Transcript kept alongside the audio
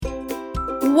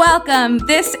Welcome.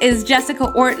 This is Jessica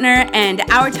Ortner, and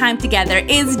our time together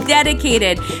is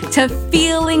dedicated to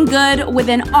feeling good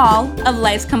within all of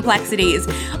life's complexities.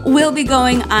 We'll be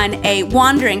going on a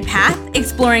wandering path,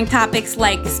 exploring topics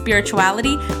like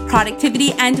spirituality,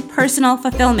 productivity, and personal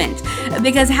fulfillment,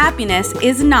 because happiness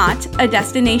is not a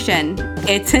destination.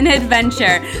 It's an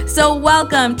adventure. So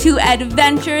welcome to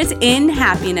Adventures in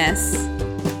Happiness.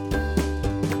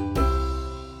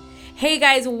 Hey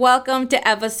guys, welcome to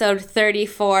episode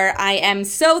 34. I am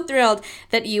so thrilled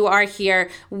that you are here.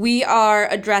 We are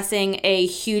addressing a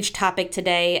huge topic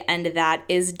today, and that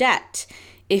is debt.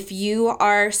 If you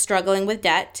are struggling with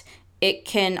debt, it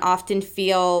can often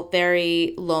feel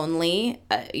very lonely.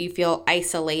 You feel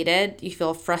isolated, you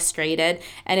feel frustrated,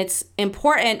 and it's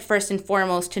important first and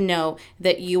foremost to know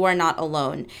that you are not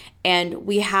alone. And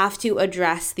we have to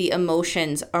address the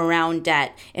emotions around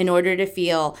debt in order to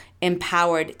feel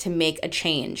empowered to make a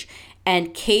change.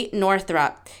 And Kate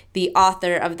Northrup, the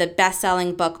author of the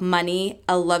best-selling book, Money,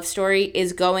 A Love Story,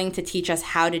 is going to teach us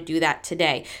how to do that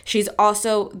today. She's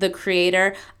also the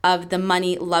creator of the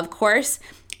Money Love course.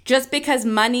 Just because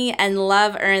money and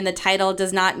love are in the title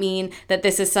does not mean that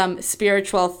this is some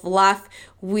spiritual fluff.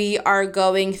 We are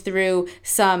going through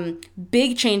some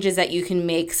big changes that you can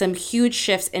make, some huge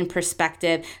shifts in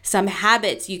perspective, some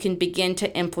habits you can begin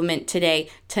to implement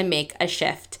today to make a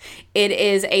shift. It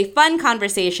is a fun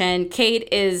conversation. Kate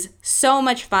is so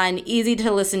much fun, easy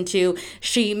to listen to.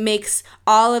 She makes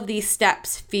all of these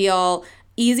steps feel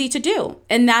easy to do.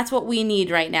 And that's what we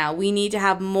need right now. We need to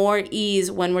have more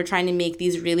ease when we're trying to make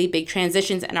these really big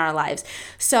transitions in our lives.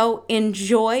 So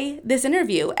enjoy this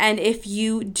interview. And if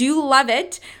you do love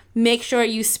it, make sure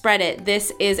you spread it.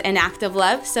 This is an act of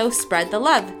love, so spread the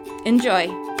love. Enjoy.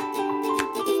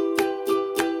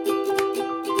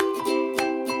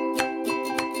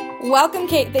 Welcome,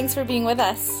 Kate. Thanks for being with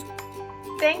us.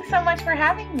 Thanks so much for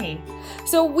having me.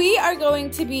 So we are going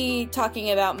to be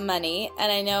talking about money,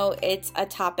 and I know it's a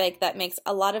topic that makes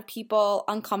a lot of people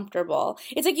uncomfortable.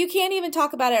 It's like you can't even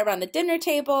talk about it around the dinner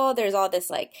table. There's all this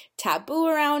like taboo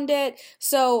around it.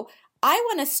 So I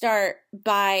want to start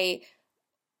by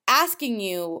asking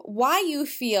you why you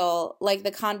feel like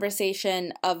the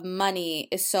conversation of money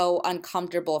is so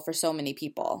uncomfortable for so many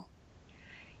people.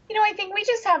 You know, I think we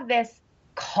just have this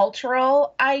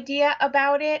cultural idea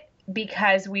about it,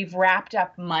 because we've wrapped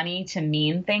up money to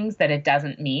mean things that it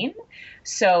doesn't mean.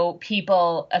 So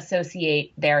people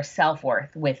associate their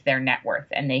self-worth with their net worth,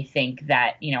 and they think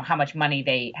that, you know, how much money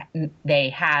they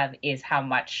have is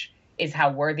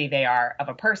how worthy they are of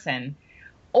a person.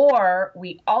 Or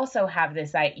we also have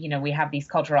this, we have these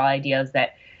cultural ideas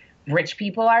that rich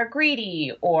people are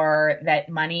greedy, or that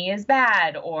money is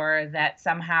bad, or that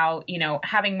somehow,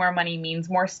 having more money means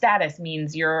more status,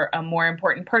 means you're a more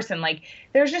important person. Like,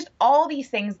 there's just all these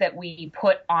things that we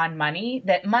put on money,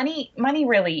 that money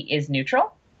really is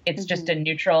neutral. It's just a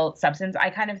neutral substance. I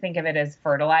kind of think of it as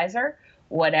fertilizer.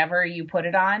 Whatever you put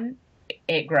it on,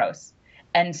 it grows.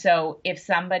 And so if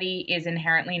somebody is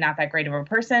inherently not that great of a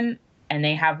person and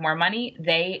they have more money,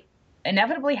 they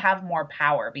inevitably have more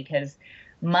power, because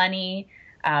money,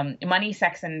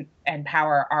 sex, and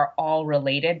power are all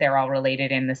related. They're all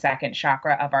related in the second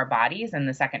chakra of our bodies. And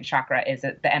the second chakra is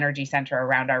the energy center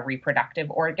around our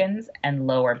reproductive organs and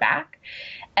lower back.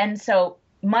 And so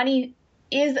money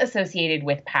is associated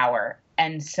with power.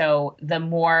 And so the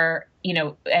more,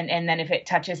 and then if it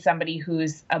touches somebody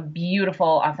who's a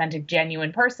beautiful, authentic,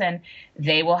 genuine person,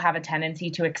 they will have a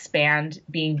tendency to expand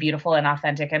being beautiful and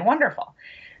authentic and wonderful.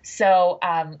 So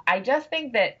I just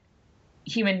think that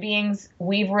human beings,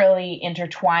 we've really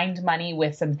intertwined money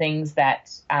with some things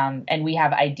that, and we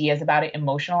have ideas about it,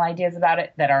 emotional ideas about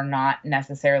it, that are not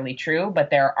necessarily true,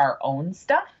 but they're our own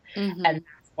stuff. And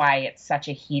that's why it's such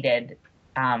a heated,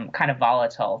 kind of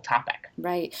volatile topic.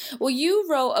 Right. Well, you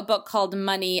wrote a book called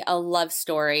Money, A Love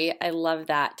Story. I love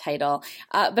that title.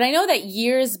 But I know that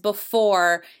years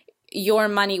before, your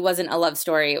money wasn't a love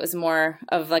story. It was more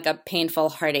of like a painful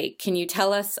heartache. Can you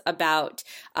tell us about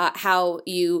how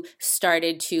you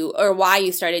started to, or why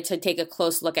you started to take a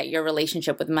close look at your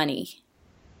relationship with money?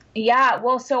 Yeah,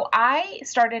 well, so I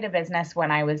started a business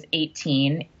when I was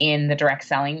 18 in the direct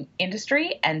selling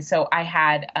industry. And so I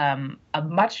had a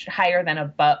much higher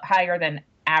than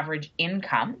average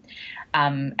income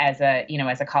as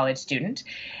a college student.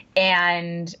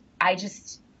 And I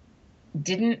just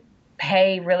didn't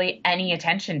pay really any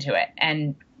attention to it.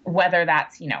 And whether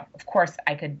that's, of course,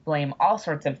 I could blame all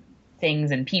sorts of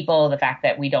things and people, the fact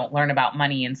that we don't learn about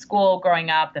money in school growing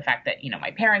up, the fact that,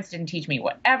 my parents didn't teach me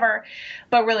whatever.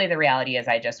 But really the reality is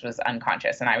I just was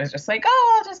unconscious, and I was just like,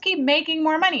 oh, I'll just keep making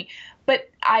more money. But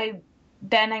I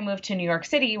then I moved to New York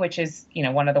City, which is,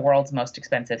 one of the world's most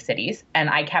expensive cities. And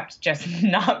I kept just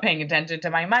not paying attention to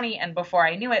my money. And before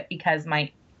I knew it, because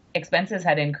my expenses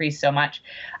had increased so much,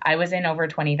 I was in over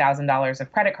 $20,000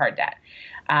 of credit card debt,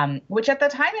 which at the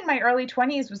time in my early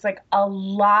 20s was like a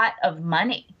lot of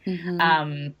money.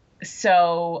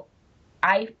 So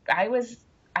I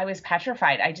was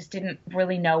petrified. I just didn't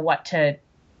really know what to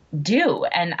do.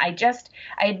 And I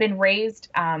had been raised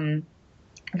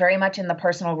very much in the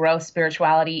personal growth,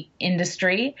 spirituality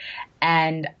industry.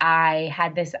 And I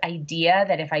had this idea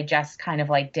that if I just kind of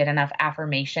like did enough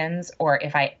affirmations, or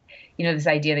if I, this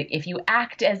idea that if you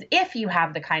act as if you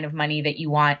have the kind of money that you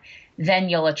want, then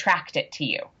you'll attract it to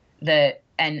you.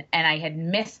 And I had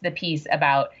missed the piece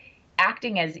about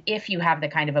acting as if you have the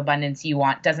kind of abundance you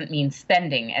want doesn't mean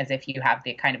spending as if you have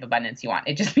the kind of abundance you want.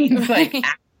 It just means like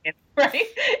acting, right?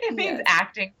 It means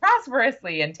acting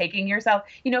prosperously and taking yourself,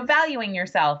 valuing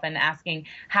yourself and asking,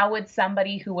 how would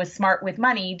somebody who was smart with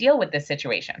money deal with this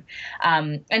situation?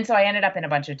 And so I ended up in a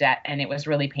bunch of debt, and it was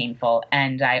really painful.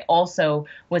 And I also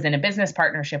was in a business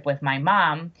partnership with my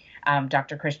mom,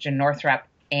 Dr. Christian Northrup,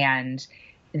 and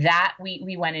that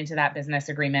we went into that business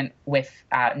agreement with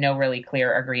no really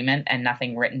clear agreement and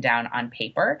nothing written down on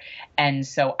paper. And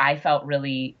so I felt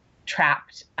really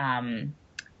trapped,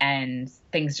 and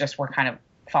things just were kind of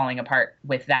falling apart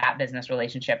with that business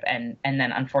relationship. And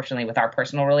then unfortunately with our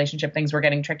personal relationship, things were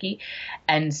getting tricky.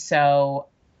 And so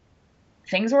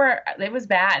it was bad. It was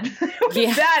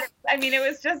bad. I mean,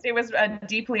 it was a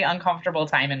deeply uncomfortable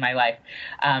time in my life.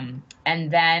 And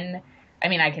then, I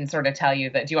mean, I can sort of tell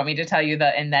you that. Do you want me to tell you the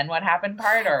and then what happened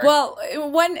part, or? Well,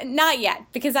 not yet,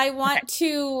 because I want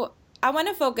to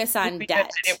focus on debt.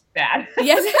 It was bad.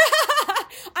 Yes.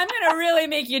 I'm going to really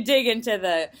make you dig into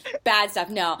the bad stuff.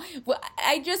 No,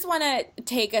 I just want to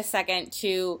take a second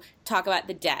to talk about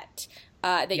the debt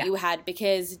that you had,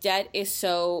 because debt is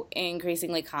so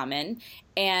increasingly common,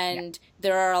 and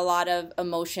there are a lot of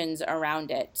emotions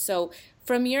around it. So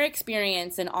from your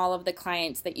experience and all of the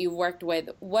clients that you've worked with,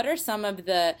 what are some of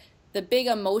the big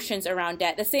emotions around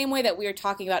debt? The same way that we were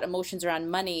talking about emotions around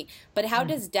money, but how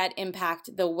does debt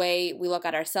impact the way we look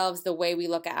at ourselves, the way we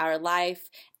look at our life,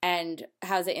 and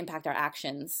how does it impact our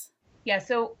actions? Yeah,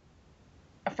 so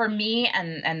for me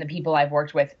and the people I've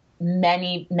worked with,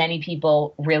 many, many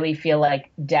people really feel like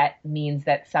debt means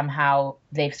that somehow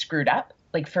they've screwed up.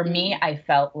 Like for me, I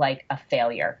felt like a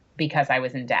failure because I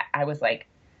was in debt. I was like,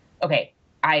 okay,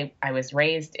 I was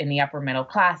raised in the upper middle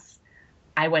class.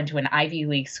 I went to an Ivy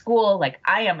League school. Like,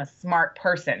 I am a smart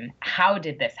person. How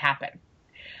did this happen?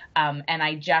 And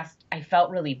I felt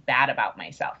really bad about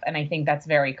myself. And I think that's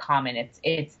very common.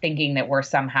 It's thinking that we're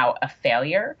somehow a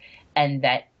failure and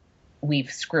that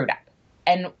we've screwed up.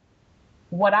 And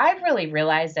what I've really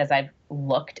realized as I've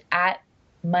looked at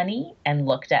money and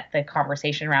looked at the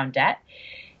conversation around debt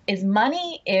is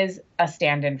money is a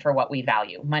stand-in for what we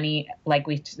value. Money, like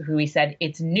we said,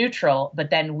 it's neutral, but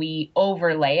then we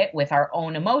overlay it with our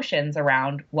own emotions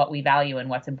around what we value and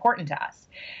what's important to us.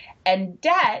 And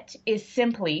debt is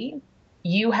simply,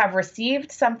 you have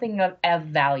received something of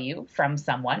value from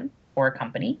someone or a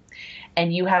company,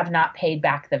 and you have not paid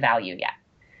back the value yet.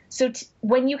 So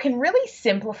when you can really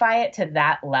simplify it to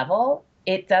that level,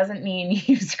 it doesn't mean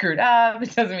you've screwed up.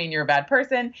 It doesn't mean you're a bad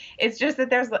person. It's just that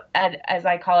there's, as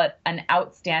I call it, an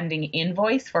outstanding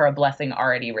invoice for a blessing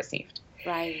already received.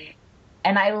 Right.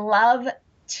 And I love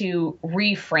to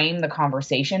reframe the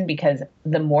conversation, because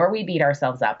the more we beat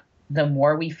ourselves up, the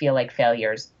more we feel like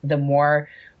failures, the more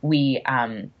we,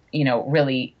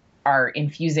 really are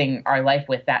infusing our life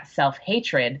with that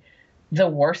self-hatred, the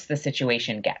worse the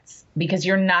situation gets, because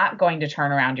you're not going to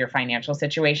turn around your financial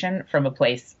situation from a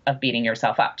place of beating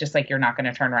yourself up, just like you're not going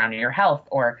to turn around your health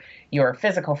or your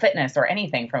physical fitness or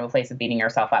anything from a place of beating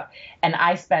yourself up. And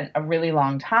I spent a really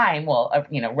long time,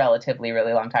 relatively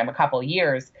really long time, a couple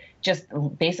years, just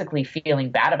basically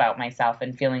feeling bad about myself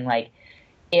and feeling like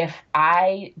if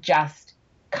I just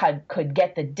could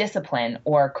get the discipline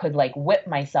or could like whip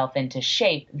myself into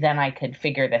shape, then I could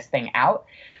figure this thing out.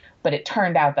 But it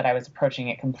turned out that I was approaching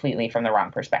it completely from the wrong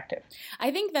perspective.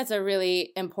 I think that's a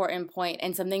really important point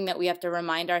and something that we have to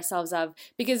remind ourselves of,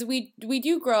 because we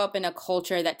do grow up in a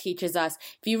culture that teaches us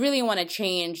if you really want to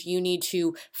change, you need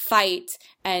to fight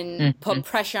and put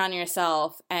pressure on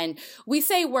yourself. And we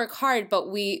say work hard, but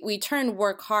we turn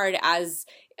work hard as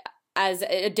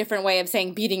a different way of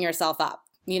saying beating yourself up,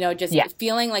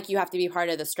 feeling like you have to be part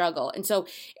of the struggle. And so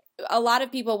a lot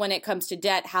of people, when it comes to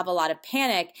debt, have a lot of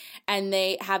panic, and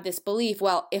they have this belief,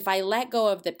 well, if I let go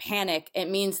of the panic, it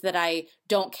means that I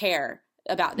don't care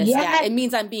about this debt. It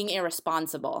means I'm being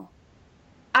irresponsible.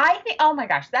 I think, oh my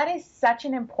gosh, that is such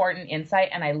an important insight.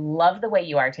 And I love the way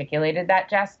you articulated that,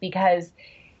 Jess, because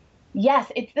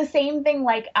yes, it's the same thing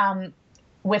like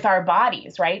with our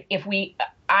bodies, right? If we,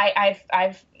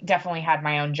 I've definitely had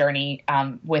my own journey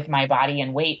with my body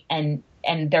and weight, and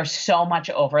there's so much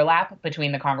overlap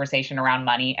between the conversation around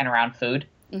money and around food.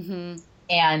 Mm-hmm.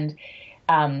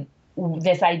 And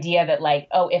this idea that like,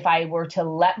 oh, if I were to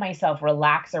let myself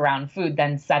relax around food,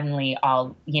 then suddenly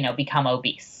I'll, become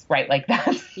obese, right? Like that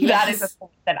is a Yes.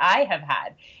 thought that I have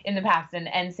had in the past.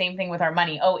 And same thing with our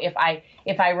money. Oh, if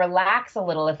I relax a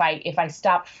little, if I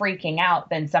stop freaking out,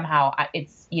 then somehow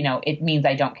it's, it means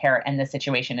I don't care and the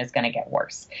situation is going to get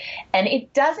worse. And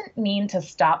it doesn't mean to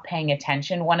stop paying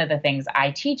attention. One of the things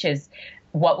I teach is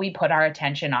what we put our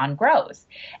attention on grows.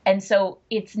 And so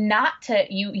it's not to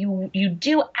you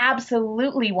do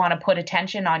absolutely want to put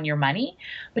attention on your money,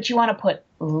 but you want to put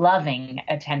loving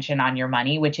attention on your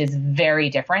money, which is very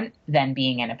different than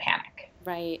being in a panic.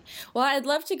 Right. Well, I'd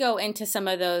love to go into some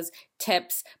of those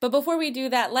tips, but before we do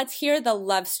that, let's hear the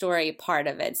love story part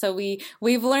of it. So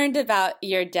we've learned about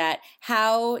your debt.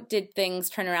 How did things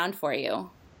turn around for you?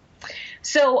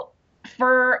 So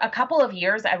for a couple of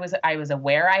years, I was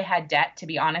aware I had debt. To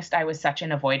be honest, I was such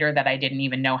an avoider that I didn't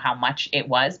even know how much it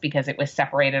was because it was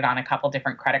separated on a couple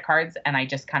different credit cards, and I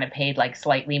just kind of paid like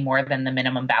slightly more than the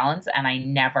minimum balance, and I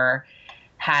never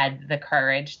had the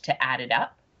courage to add it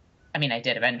up. I mean, I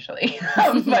did eventually,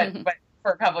 but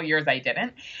for a couple of years I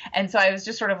didn't. And so I was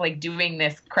just sort of like doing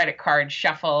this credit card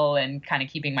shuffle and kind of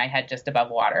keeping my head just above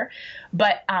water.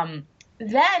 But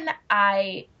then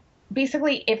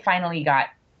it finally got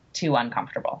too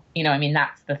uncomfortable. I mean,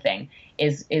 that's the thing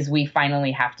is we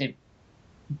finally have to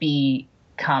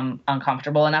become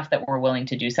uncomfortable enough that we're willing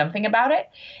to do something about it.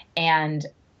 And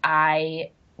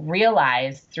I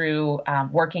realized through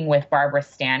working with Barbara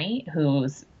Stanny,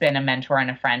 who's been a mentor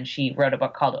and a friend, she wrote a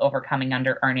book called Overcoming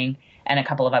Under Earning and a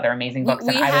couple of other amazing books.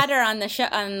 We had her on the show,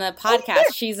 on the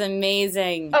podcast. She's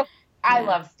amazing. Oh, I Yeah.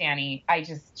 love Stanny. I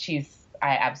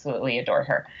absolutely adore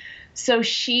her. So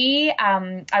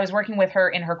I was working with her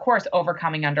in her course,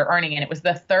 Overcoming Under Earning, and it was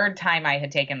the third time I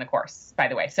had taken the course, by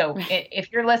the way. So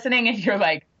if you're listening and you're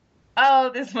like,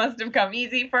 oh, this must have come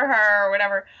easy for her or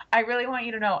whatever, I really want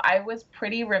you to know I was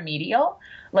pretty remedial.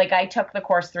 Like I took the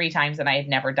course 3 times and I had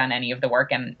never done any of the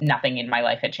work and nothing in my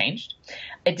life had changed.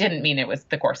 It didn't mean it was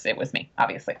the course. It was me,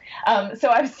 obviously. So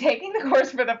I was taking the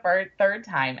course for the third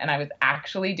time and I was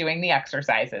actually doing the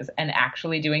exercises and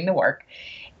actually doing the work.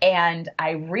 And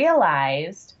I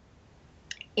realized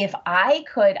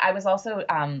I was also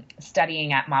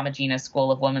studying at Mama Gina's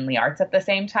School of Womanly Arts at the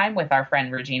same time with our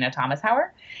friend Regina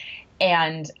Thomashauer.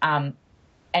 And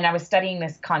I was studying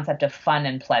this concept of fun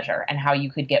and pleasure and how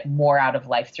you could get more out of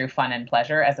life through fun and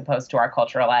pleasure, as opposed to our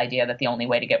cultural idea that the only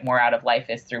way to get more out of life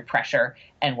is through pressure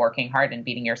and working hard and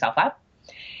beating yourself up.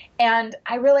 And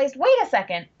I realized, wait a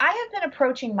second, I have been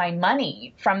approaching my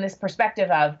money from this perspective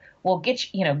of, well,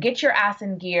 get your ass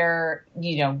in gear,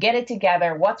 get it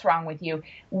together. What's wrong with you?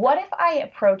 What if I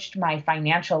approached my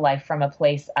financial life from a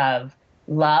place of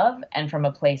love and from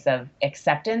a place of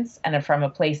acceptance and from a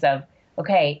place of,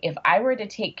 okay, if I were to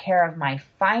take care of my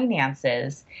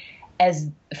finances as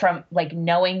from like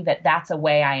knowing that that's a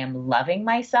way I am loving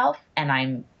myself and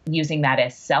I'm using that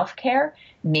as self-care,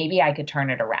 maybe I could turn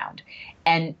it around.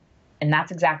 And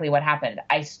that's exactly what happened.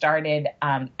 I started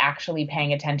actually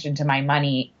paying attention to my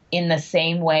money in the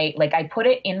same way. Like I put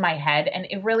it in my head, and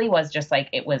it really was just like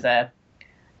it was a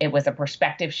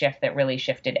perspective shift that really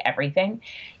shifted everything.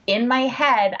 In my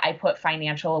head, I put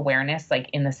financial awareness like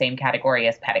in the same category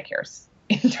as pedicures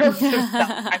in terms of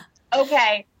stuff.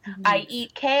 Okay, I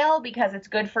eat kale because it's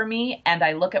good for me, and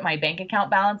I look at my bank account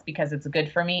balance because it's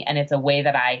good for me, and it's a way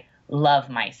that I love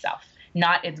myself.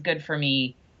 Not it's good for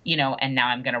me, and now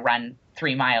I'm going to run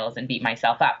 3 miles and beat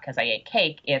myself up because I ate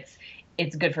cake.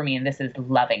 It's good for me, and this is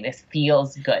loving. This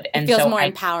feels good. And it feels more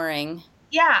empowering.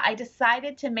 Yeah, I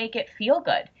decided to make it feel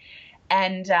good.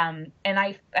 And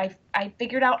I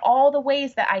figured out all the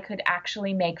ways that I could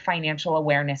actually make financial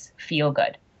awareness feel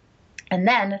good. And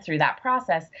then through that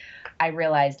process, I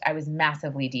realized I was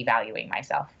massively devaluing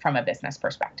myself from a business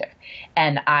perspective.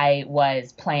 And I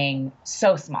was playing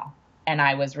so small. And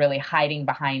I was really hiding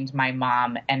behind my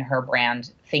mom and her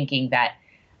brand, thinking that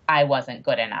I wasn't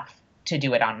good enough to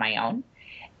do it on my own.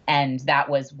 And that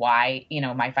was why,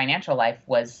 my financial life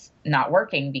was not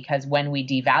working, because when we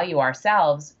devalue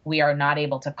ourselves, we are not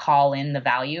able to call in the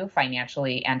value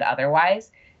financially and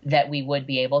otherwise that we would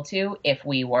be able to if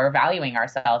we were valuing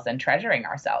ourselves and treasuring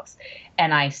ourselves.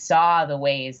 And I saw the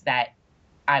ways that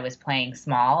I was playing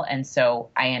small. And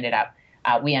so I ended up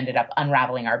We ended up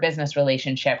unraveling our business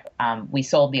relationship. We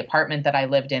sold the apartment that I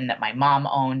lived in that my mom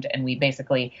owned. And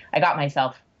I got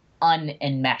myself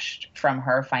unenmeshed from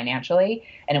her financially.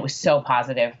 And it was so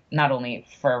positive, not only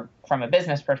from a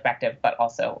business perspective, but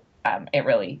also it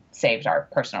really saved our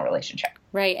personal relationship.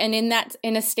 Right. And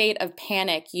in a state of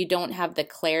panic, you don't have the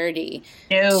clarity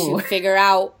No. to figure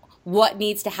out what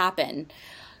needs to happen.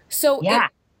 So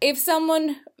if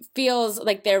someone feels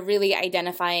like they're really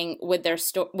identifying with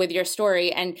with your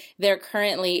story, and they're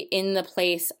currently in the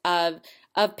place of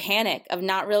panic, of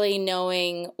not really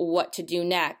knowing what to do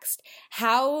next,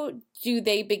 how do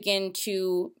they begin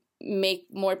to make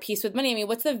more peace with money? I mean,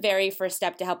 what's the very first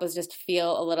step to help us just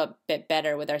feel a little bit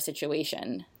better with our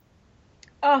situation?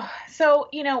 Oh, so,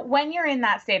 when you're in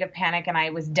that state of panic, and I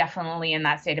was definitely in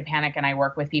that state of panic, and I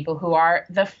work with people who are,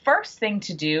 the first thing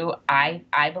to do, I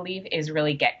believe, is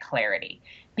really get clarity,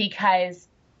 because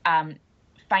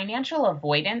financial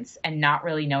avoidance and not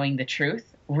really knowing the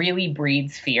truth really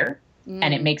breeds fear,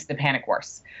 and it makes the panic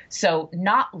worse. So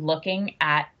not looking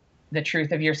at the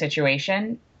truth of your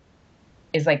situation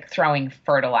is like throwing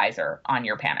fertilizer on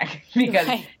your panic,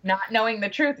 because not knowing the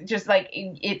truth, just like,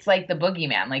 it's like the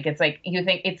boogeyman. Like, it's like, you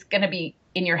think it's going to be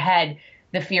in your head.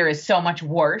 The fear is so much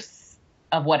worse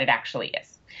of what it actually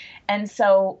is. And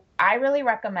so I really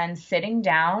recommend sitting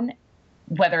down,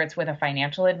 whether it's with a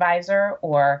financial advisor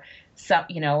or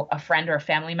a friend or a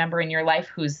family member in your life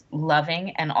who's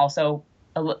loving and also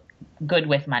good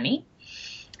with money,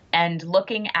 and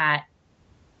looking at,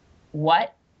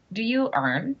 what do you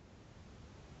earn?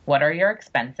 What are your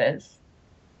expenses,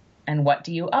 and what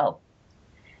do you owe?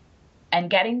 And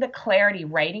getting the clarity,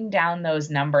 writing down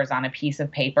those numbers on a piece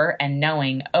of paper and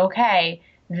knowing, okay,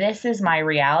 this is my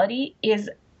reality.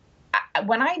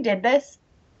 When I did this,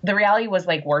 the reality was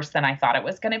like worse than I thought it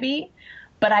was going to be,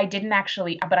 but I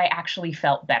actually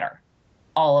felt better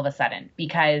all of a sudden,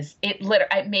 because it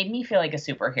made me feel like a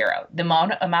superhero. The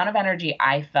amount of energy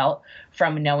I felt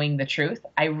from knowing the truth,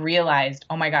 I realized,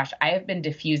 oh my gosh, I have been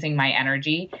diffusing my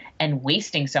energy and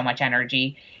wasting so much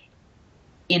energy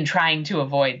in trying to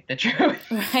avoid the truth.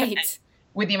 Right.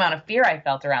 With the amount of fear I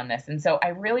felt around this. And so I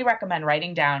really recommend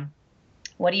writing down,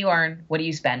 what do you earn? What do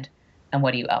you spend? And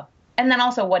what do you owe? And then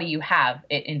also, what do you have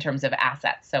in terms of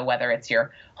assets? So whether it's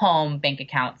your home, bank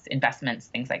accounts, investments,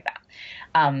 things like that.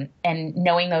 And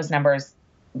knowing those numbers,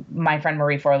 my friend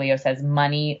Marie Forleo says,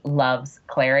 money loves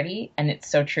clarity. And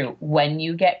it's so true. When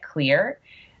you get clear,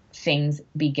 things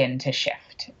begin to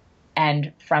shift.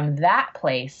 And from that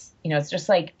place, it's just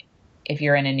like if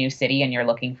you're in a new city and you're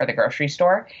looking for the grocery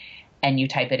store and you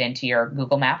type it into your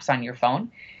Google Maps on your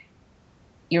phone,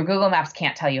 your Google Maps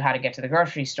can't tell you how to get to the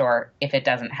grocery store if it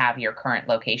doesn't have your current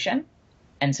location.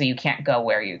 And so you can't go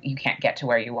you can't get to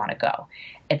where you want to go.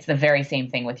 It's the very same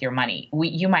thing with your money.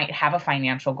 You might have a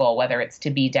financial goal, whether it's to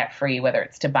be debt free, whether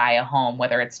it's to buy a home,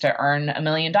 whether it's to earn $1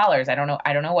 million. I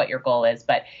don't know what your goal is,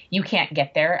 but you can't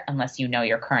get there unless you know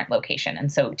your current location.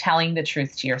 And so telling the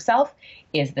truth to yourself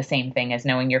is the same thing as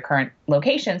knowing your current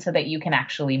location so that you can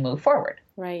actually move forward.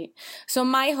 Right. So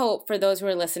my hope for those who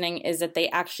are listening is that they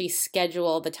actually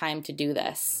schedule the time to do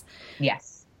this.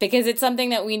 Yes. Because it's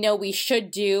something that we know we should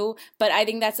do, but I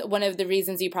think that's one of the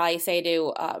reasons you probably say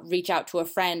to reach out to a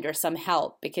friend or some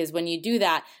help. Because when you do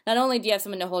that, not only do you have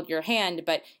someone to hold your hand,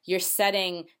 but you're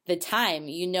setting the time.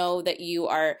 You know that you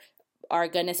are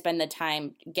going to spend the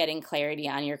time getting clarity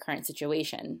on your current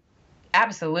situation.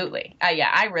 Absolutely.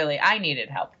 I needed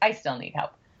help. I still need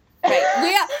help. Right.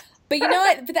 Yeah. But you know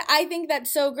what? But I think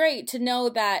that's so great to know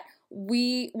that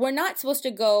we're not supposed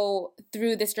to go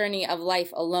through this journey of life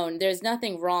alone. There's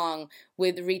nothing wrong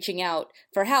with reaching out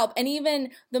for help. And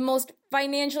even the most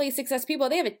financially successful people,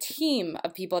 they have a team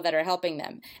of people that are helping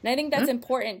them. And I think that's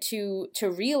important to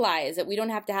realize, that we don't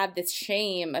have to have this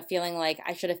shame of feeling like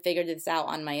I should have figured this out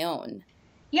on my own.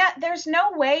 Yeah, there's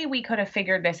no way we could have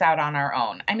figured this out on our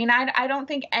own. I mean, I don't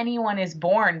think anyone is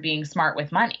born being smart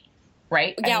with money.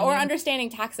 Right? Yeah, or understanding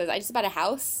taxes. I just bought a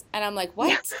house and I'm like,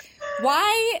 what?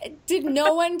 Why did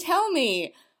no one tell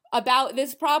me about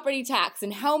this property tax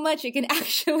and how much it can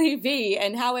actually be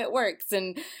and how it works?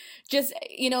 And just,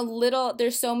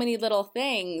 there's so many little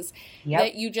things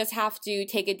that you just have to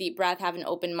take a deep breath, have an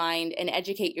open mind, and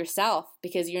educate yourself,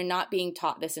 because you're not being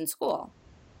taught this in school.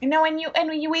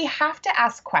 We have to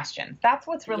ask questions. That's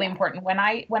what's really important. When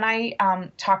I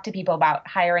talk to people about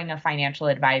hiring a financial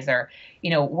advisor,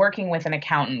 working with an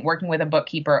accountant, working with a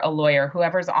bookkeeper, a lawyer,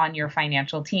 whoever's on your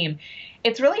financial team,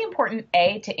 it's really important,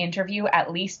 to interview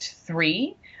at least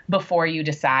 3 before you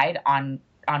decide on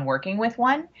on working with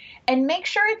one, and make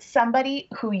sure it's somebody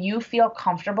who you feel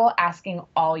comfortable asking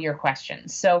all your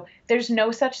questions. So there's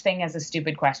no such thing as a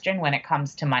stupid question when it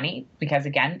comes to money, because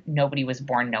again, nobody was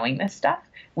born knowing this stuff.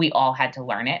 We all had to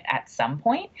learn it at some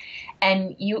point.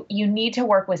 And you need to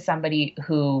work with somebody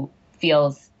who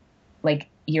feels like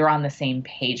you're on the same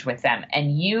page with them,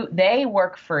 and they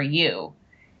work for you.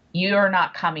 You're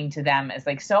not coming to them as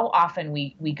like, so often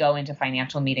we go into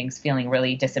financial meetings feeling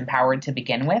really disempowered to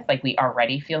begin with. Like we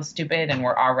already feel stupid and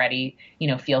we're already,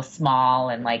 feel small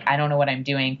and like, I don't know what I'm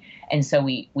doing. And so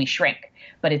we shrink.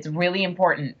 But it's really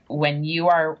important when you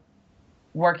are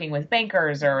working with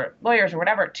bankers or lawyers or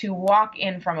whatever to walk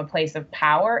in from a place of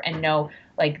power and know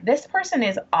like this person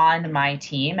is on my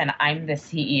team and I'm the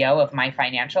CEO of my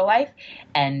financial life.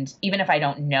 And even if I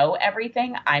don't know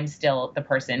everything, I'm still the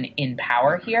person in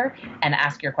power here, and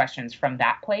ask your questions from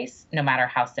that place, no matter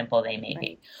how simple they may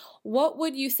be. What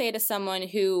would you say to someone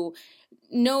who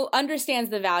understands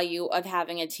the value of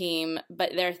having a team,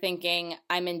 but they're thinking,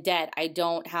 I'm in debt, I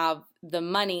don't have the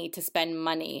money to spend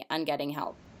money on getting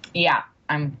help? Yeah,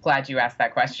 I'm glad you asked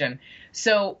that question.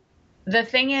 So the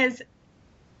thing is,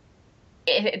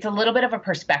 it's a little bit of a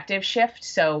perspective shift.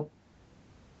 So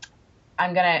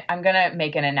I'm gonna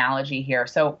make an analogy here.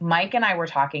 So Mike and I were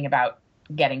talking about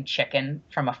getting chicken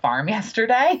from a farm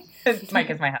yesterday.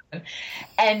 Mike is my husband,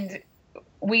 and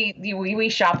we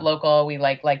shop local. We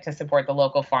like to support the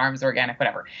local farms, organic,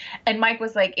 whatever. And Mike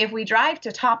was like, if we drive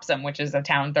to Topsom, which is a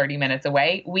town 30 minutes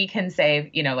away, we can save,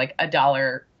 like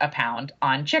 $1 a pound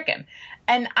on chicken.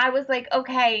 And I was like,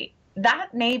 okay,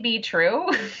 that may be true.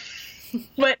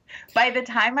 But by the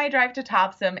time I drive to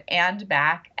Topsom and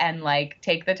back and like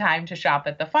take the time to shop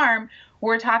at the farm,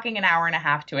 we're talking an hour and a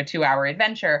half to a 2-hour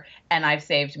adventure, and I've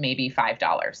saved maybe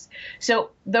 $5. So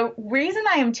the reason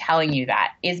I am telling you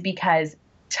that is because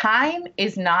time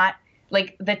is not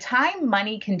like the time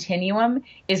money continuum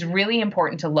is really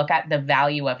important to look at the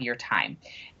value of your time.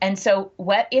 And so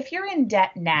if you're in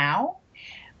debt now,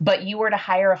 but you were to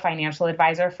hire a financial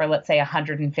advisor for, let's say,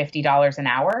 $150 an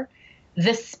hour,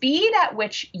 the speed at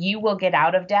which you will get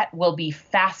out of debt will be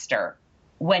faster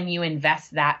when you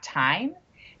invest that time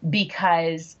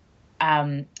because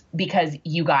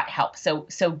you got help.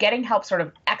 So getting help sort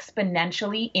of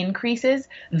exponentially increases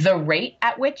the rate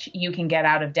at which you can get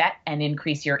out of debt and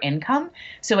increase your income.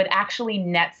 So it actually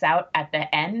nets out at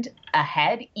the end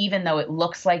ahead, even though it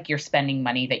looks like you're spending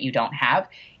money that you don't have.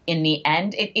 In the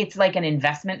end, it's like an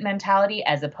investment mentality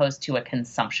as opposed to a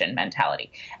consumption mentality.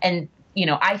 And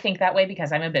I think that way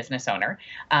because I'm a business owner.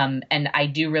 And I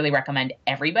do really recommend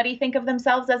everybody think of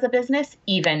themselves as a business,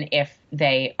 even if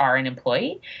they are an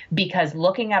employee, because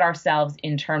looking at ourselves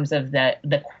in terms of the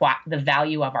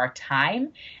value of our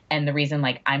time, and the reason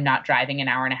like I'm not driving an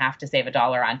hour and a half to save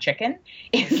 $1 on chicken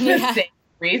is the same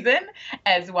reason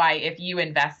as why if you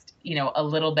invest, a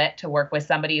little bit to work with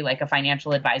somebody like a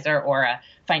financial advisor or a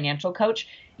financial coach,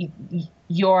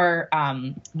 your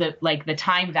the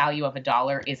time value of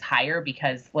 $1 is higher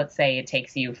because let's say it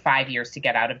takes you 5 years to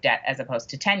get out of debt as opposed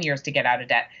to 10 years to get out of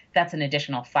debt. That's an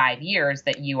additional 5 years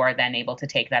that you are then able to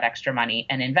take that extra money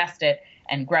and invest it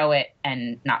and grow it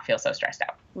and not feel so stressed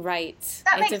out. Right.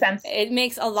 That makes sense. It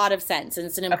makes a lot of sense. And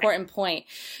it's an important point.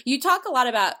 You talk a lot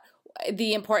about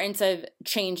the importance of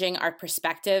changing our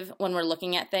perspective when we're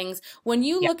looking at things. When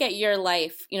you look at your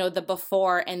life, the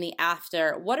before and the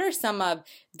after, what are some of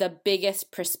the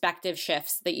biggest perspective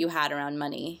shifts that you had around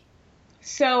money?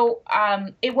 So,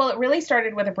 it really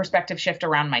started with a perspective shift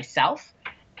around myself,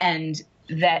 and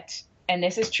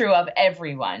this is true of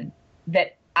everyone,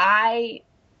 that I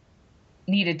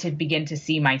needed to begin to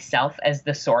see myself as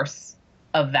the source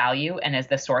of value and as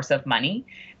the source of money,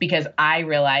 because I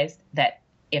realized that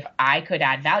if I could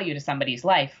add value to somebody's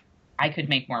life, I could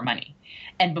make more money.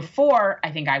 And before,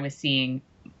 I think I was seeing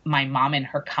my mom and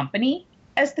her company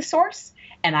as the source,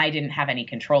 and I didn't have any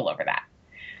control over that.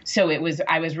 So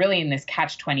I was really in this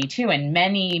catch-22, and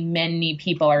many, many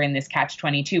people are in this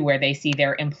catch-22 where they see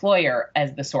their employer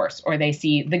as the source, or they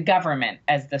see the government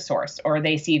as the source, or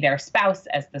they see their spouse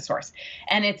as the source.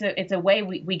 And it's a way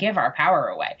we give our power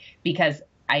away because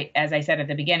as I said at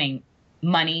the beginning,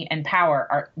 money and power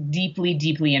are deeply,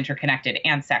 deeply interconnected,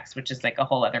 and sex, which is like a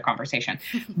whole other conversation.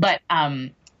 But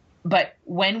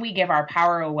when we give our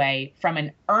power away from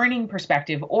an earning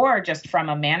perspective or just from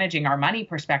a managing our money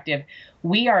perspective,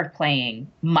 we are playing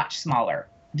much smaller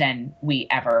than we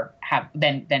ever have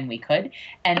than we could.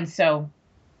 And so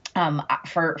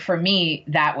For me,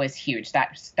 that was huge.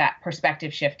 That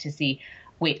perspective shift to see,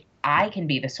 wait, I can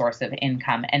be the source of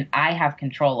income and I have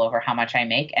control over how much I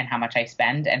make and how much I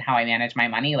spend and how I manage my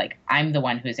money. Like, I'm the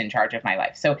one who's in charge of my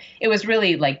life. So it was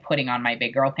really like putting on my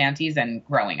big girl panties and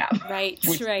growing up. Right,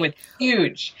 which right. was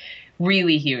huge,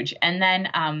 really huge. And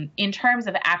then in terms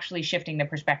of actually shifting the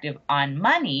perspective on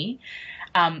money,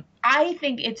 I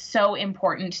think it's so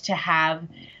important to have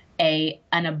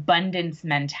an abundance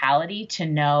mentality, to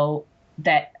know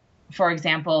that, for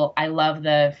example, I love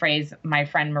the phrase my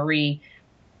friend Marie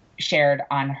shared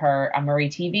on her Marie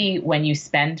TV, when you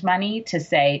spend money, to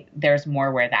say there's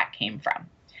more where that came from.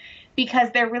 Because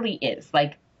there really is.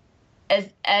 Like,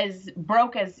 as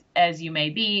broke as you may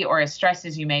be, or as stressed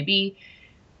as you may be,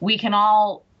 we can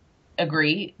all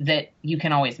agree that you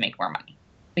can always make more money.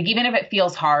 Like, even if it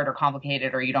feels hard or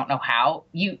complicated or you don't know how,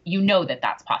 you know that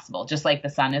that's possible. Just like the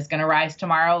sun is going to rise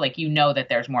tomorrow, like, you know that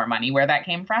there's more money where that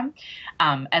came from,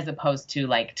 as opposed to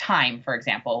like time, for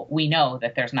example. We know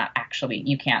that there's not actually,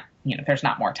 you can't, there's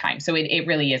not more time. So it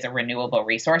really is a renewable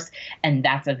resource. And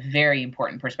that's a very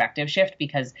important perspective shift,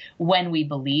 because when we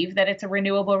believe that it's a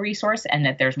renewable resource and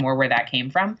that there's more where that came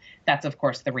from, that's of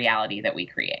course the reality that we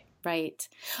create. Right.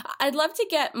 I'd love to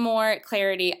get more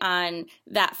clarity on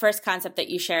that first concept that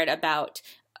you shared about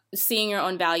seeing your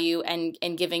own value and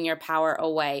giving your power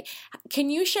away.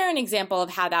 Can you share an example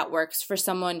of how that works for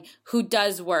someone who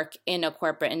does work in a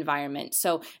corporate environment?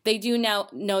 So they do now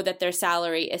know that their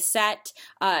salary is set,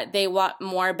 they want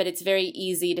more, but it's very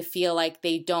easy to feel like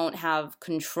they don't have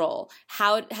control.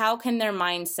 How can their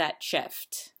mindset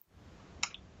shift?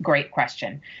 Great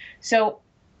question. So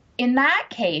in that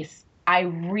case, I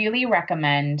really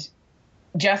recommend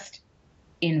just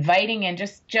inviting in,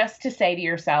 just to say to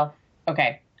yourself,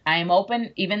 okay, I am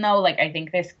open, even though, like, I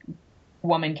think this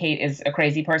woman, Kate, is a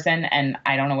crazy person and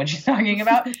I don't know what she's talking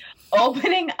about.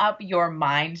 Opening up your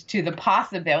mind to the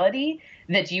possibility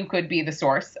that you could be the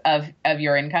source of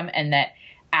your income, and that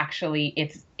actually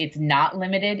it's not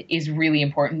limited, is really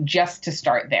important, just to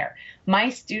start there. My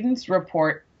students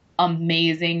report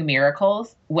amazing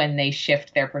miracles when they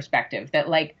shift their perspective, that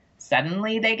like,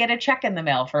 suddenly they get a check in the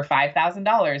mail for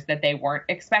 $5,000 that they weren't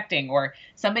expecting, or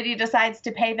somebody decides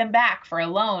to pay them back for a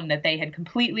loan that they had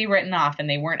completely written off and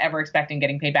they weren't ever expecting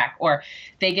getting paid back, or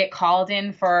they get called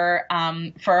in for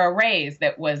a raise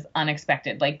that was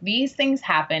unexpected. Like, these things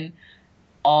happen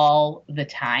all the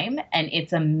time, and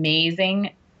it's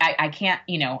amazing. I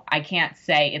can't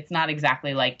say, it's not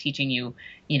exactly like teaching you,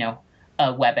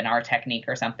 a webinar technique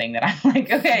or something that I'm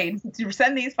like, okay,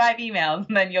 send these 5 emails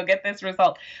and then you'll get this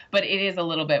result. But it is a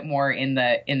little bit more in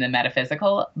the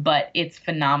metaphysical, but it's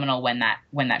phenomenal when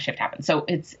that shift happens. So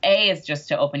it's just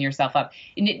to open yourself up.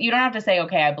 You don't have to say,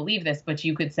 okay, I believe this, but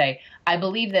you could say, I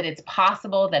believe that it's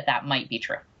possible that might be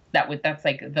true. That's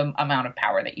like the amount of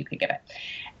power that you could give it.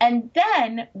 And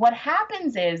then what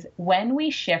happens is, when we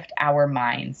shift our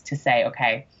minds to say,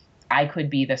 okay, I could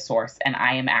be the source and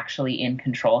I am actually in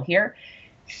control here,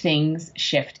 things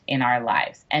shift in our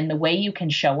lives. And the way you can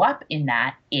show up in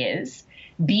that is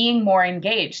being more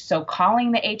engaged. So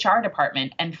calling the HR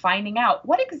department and finding out,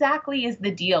 what exactly is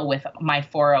the deal with my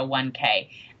 401k?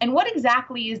 And what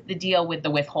exactly is the deal with the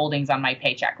withholdings on my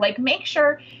paycheck? Like, make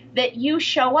sure that you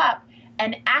show up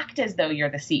and act as though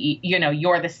you're the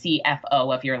you're the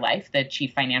CFO of your life, the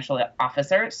chief financial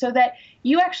officer, so that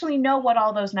you actually know what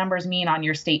all those numbers mean on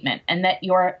your statement, and that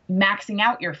you're maxing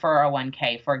out your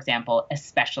 401k, for example,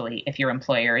 especially if your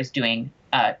employer is doing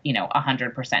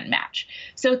 100% match.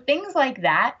 So things like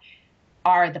that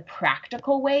are the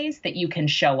practical ways that you can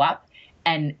show up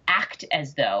and act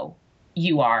as though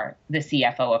you are the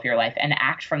CFO of your life, and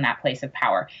act from that place of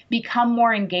power. Become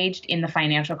more engaged in the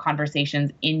financial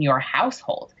conversations in your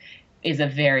household is a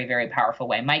very, very powerful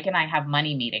way. Mike and I have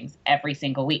money meetings every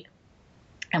single week,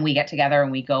 and we get together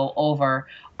and we go over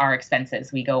our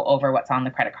expenses. We go over what's on the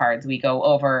credit cards. We go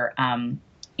over,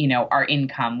 our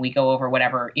income. We go over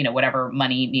whatever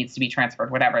money needs to be transferred,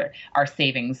 whatever our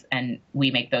savings, and we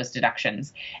make those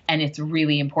deductions. And it's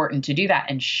really important to do that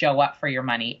and show up for your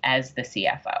money as the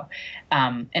CFO.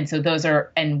 And so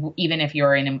and even if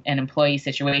you're in an employee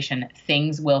situation,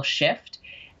 things will shift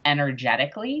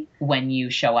energetically when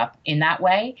you show up in that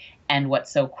way. And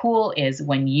what's so cool is,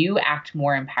 when you act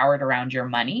more empowered around your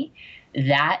money,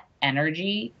 that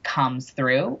energy comes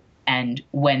through. And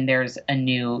when there's a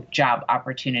new job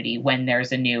opportunity, when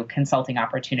there's a new consulting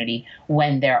opportunity,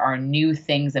 when there are new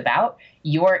things about,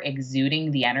 you're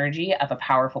exuding the energy of a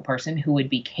powerful person who would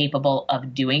be capable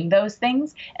of doing those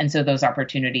things. And so those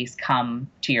opportunities come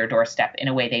to your doorstep in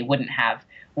a way they wouldn't have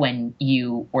when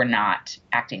you were not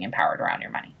acting empowered around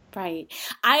your money. Right.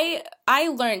 I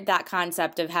learned that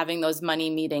concept of having those money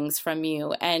meetings from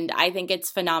you, and I think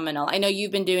it's phenomenal. I know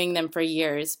you've been doing them for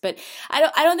years, but I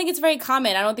don't think it's very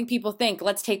common. I don't think people think,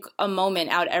 let's take a moment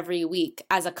out every week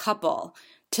as a couple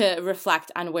to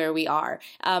reflect on where we are.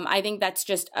 I think that's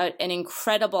just an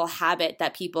incredible habit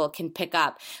that people can pick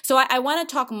up. So I want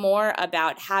to talk more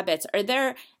about habits.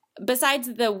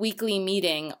 Besides the weekly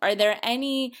meeting, are there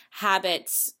any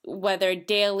habits, whether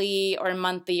daily or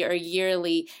monthly or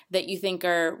yearly, that you think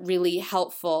are really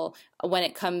helpful when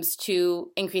it comes to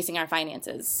increasing our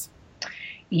finances?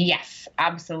 Yes,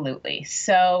 absolutely.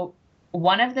 So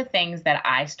one of the things that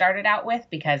I started out with,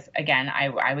 because again,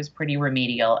 I was pretty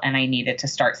remedial and I needed to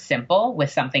start simple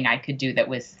with something I could do that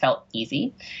felt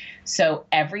easy. So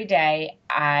every day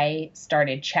I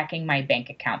started checking my bank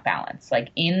account balance. Like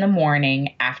in the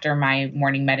morning after my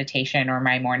morning meditation or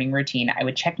my morning routine, I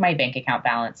would check my bank account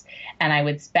balance and I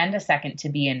would spend a second to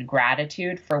be in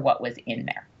gratitude for what was in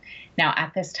there. Now,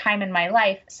 at this time in my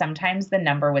life, sometimes the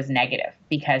number was negative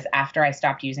because after I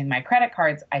stopped using my credit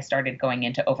cards, I started going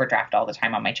into overdraft all the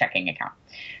time on my checking account.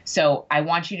 So I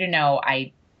want you to know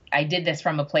I did this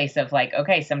from a place of like,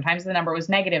 okay, sometimes the number was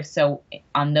negative. So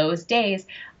on those days,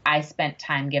 I spent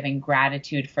time giving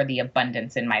gratitude for the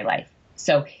abundance in my life.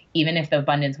 So even if the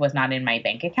abundance was not in my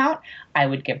bank account, I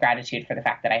would give gratitude for the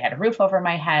fact that I had a roof over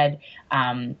my head,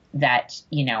 that,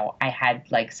 I had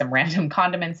like some random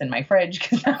condiments in my fridge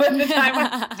because at the time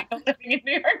I was still living in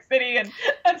New York City, and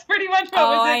that's pretty much what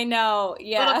was it. I know.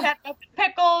 Yeah. Little ketchup and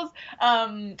pickles.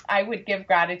 I would give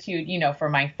gratitude, for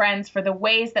my friends, for the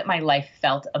ways that my life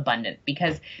felt abundant,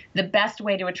 because the best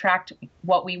way to attract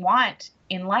what we want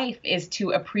in life is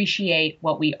to appreciate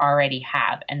what we already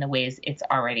have and the ways it's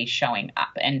already showing up.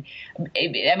 And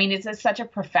it's such a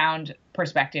profound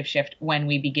perspective shift when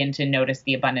we begin to notice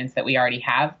the abundance that we already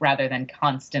have rather than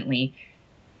constantly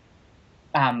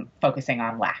focusing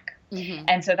on lack. Mm-hmm.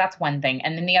 And so that's one thing.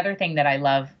 And then the other thing that I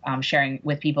love sharing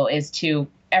with people is to,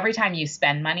 every time you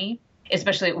spend money,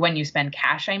 especially when you spend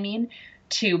cash,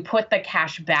 to put the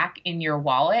cash back in your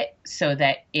wallet so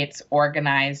that it's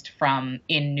organized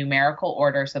in numerical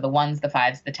order. So the ones, the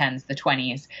fives, the tens, the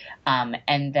 20s,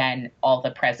 and then all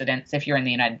the presidents. If you're in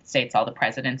the United States, all the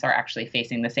presidents are actually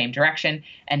facing the same direction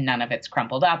and none of it's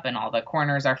crumpled up and all the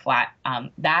corners are flat.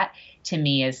 That to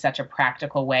me is such a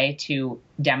practical way to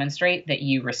demonstrate that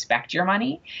you respect your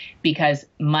money, because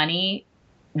money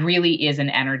really is an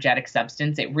energetic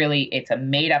substance. It's a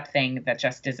made up thing that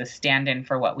just is a stand-in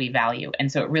for what we value. And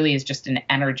so it really is just an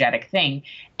energetic thing.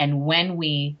 And when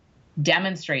we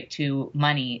demonstrate to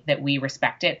money that we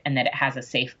respect it and that it has a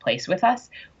safe place with us,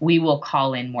 we will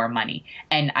call in more money.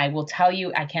 And I will tell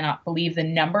you, I cannot believe the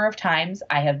number of times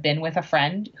I have been with a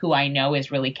friend who I know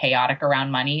is really chaotic around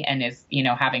money and is,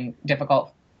 having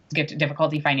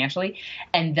difficulty financially.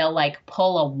 And they'll like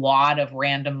pull a wad of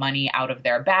random money out of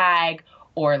their bag,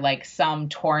 or like some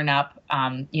torn up,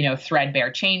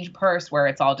 threadbare change purse where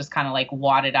it's all just kind of like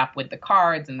wadded up with the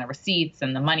cards and the receipts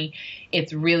and the money.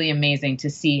 It's really amazing to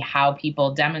see how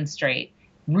people demonstrate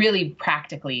really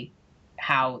practically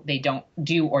how they don't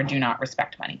do or do not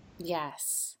respect money.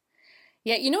 Yes.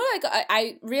 Yeah,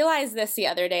 I realized this the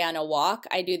other day on a walk.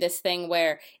 I do this thing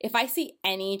where if I see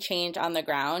any change on the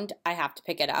ground, I have to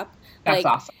pick it up. That's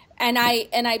awesome. And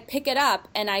I pick it up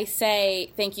and I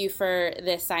say, thank you for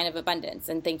this sign of abundance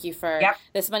and thank you for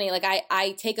this money. Like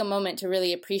I take a moment to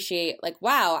really appreciate, like,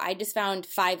 wow, I just found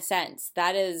 5 cents.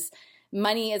 That is,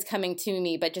 money is coming to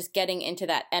me, but just getting into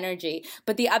that energy.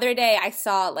 But the other day I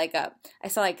saw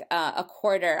a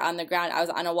quarter on the ground. I was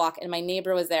on a walk and my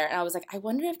neighbor was there and I was like, I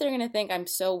wonder if they're going to think I'm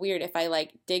so weird if I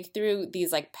like dig through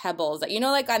these like pebbles that,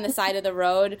 like on the side of the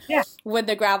road with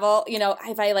the gravel,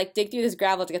 if I like dig through this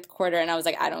gravel to get the quarter. And I was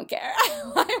like, I don't care.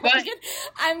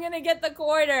 I'm going to get the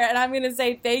quarter and I'm going to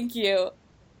say thank you.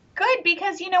 Good,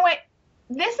 because you know what?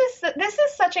 This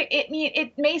is such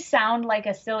it may sound like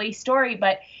a silly story,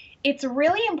 but it's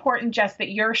really important, Jess, that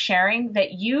you're sharing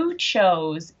that you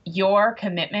chose your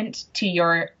commitment to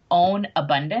your own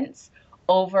abundance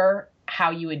over how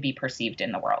you would be perceived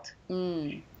in the world.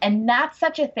 Mm. And that's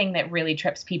such a thing that really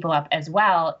trips people up as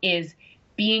well, is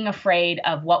being afraid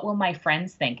of what will my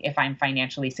friends think if I'm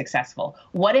financially successful?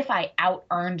 What if I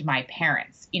out-earned my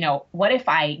parents? What if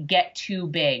I get too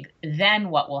big? Then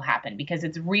what will happen? Because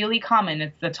it's really common.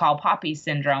 It's the tall poppy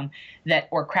syndrome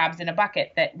or crabs in a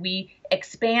bucket, that we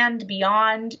expand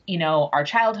beyond, our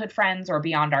childhood friends or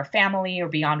beyond our family or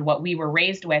beyond what we were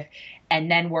raised with. And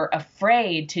then we're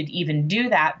afraid to even do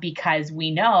that because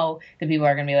we know that people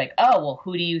are going to be like, oh, well,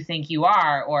 who do you think you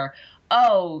are? Or,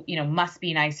 oh, must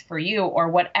be nice for you, or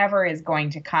whatever is going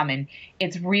to come. And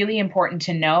it's really important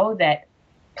to know that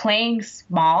playing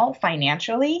small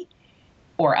financially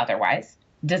or otherwise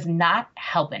does not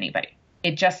help anybody.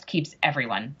 It just keeps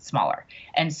everyone smaller.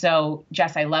 And so,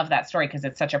 Jess, I love that story because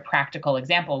it's such a practical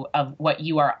example of what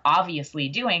you are obviously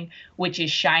doing, which is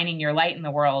shining your light in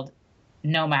the world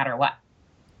no matter what.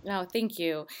 No, thank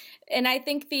you. And I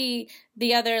think the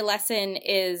other lesson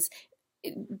is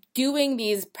doing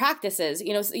these practices.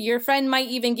 Your friend might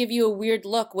even give you a weird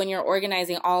look when you're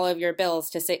organizing all of your bills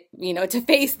to say, to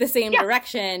face the same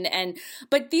direction.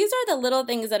 But these are the little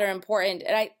things that are important.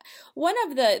 And one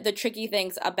of the tricky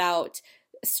things about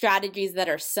strategies that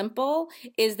are simple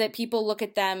is that people look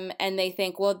at them and they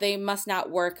think, well, they must not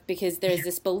work because there's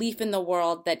this belief in the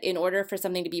world that in order for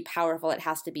something to be powerful, it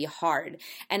has to be hard.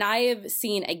 And I have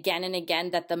seen again and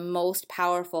again that the most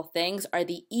powerful things are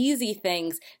the easy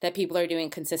things that people are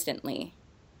doing consistently.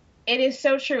 It is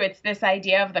so true. It's this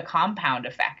idea of the compound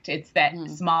effect. It's that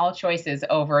small choices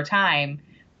over time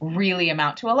really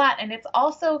amount to a lot. And it's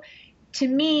also, to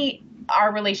me,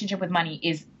 our relationship with money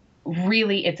is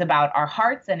really, it's about our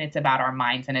hearts and it's about our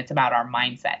minds and it's about our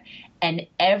mindset. And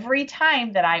every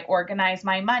time that I organize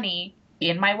my money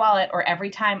in my wallet, or every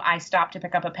time I stop to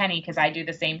pick up a penny, because I do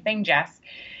the same thing, Jess,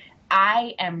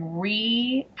 I am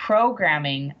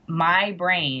reprogramming my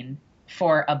brain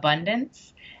for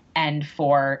abundance and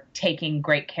for taking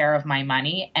great care of my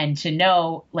money, and to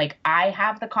know, like, I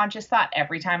have the conscious thought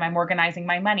every time I'm organizing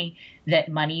my money that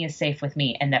money is safe with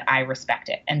me and that I respect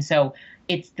it. And so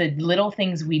it's the little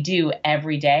things we do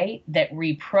every day that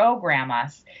reprogram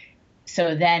us.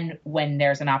 So then when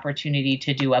there's an opportunity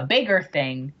to do a bigger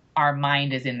thing, our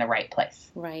mind is in the right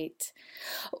place. Right.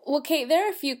 Well, Kate, there are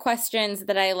a few questions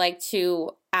that I like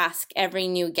to ask every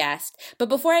new guest. But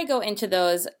before I go into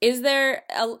those, is there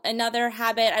another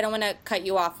habit? I don't want to cut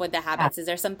you off with the habits. Is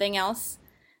there something else?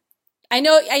 I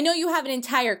know you have an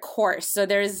entire course, so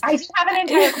there's... I do have an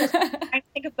entire course. I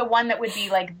think of the one that would be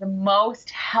like the most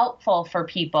helpful for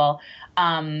people.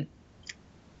 Well,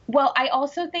 I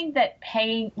also think that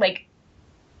paying, like,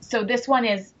 so this one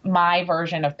is my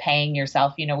version of paying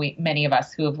yourself. Many of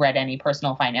us who have read any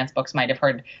personal finance books might have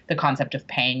heard the concept of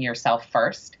paying yourself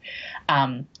first.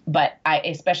 But I,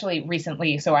 especially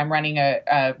recently, so I'm running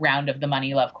a round of the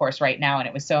Money Love course right now, and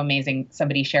it was so amazing.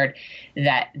 Somebody shared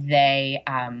that they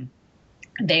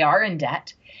are in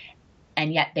debt,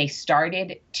 and yet they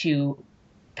started to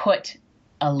put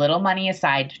a little money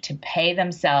aside to pay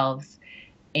themselves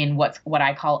in what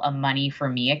I call a money for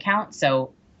me account.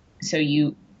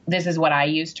 This is what I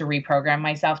use to reprogram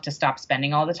myself to stop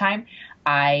spending all the time.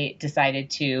 I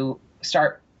decided to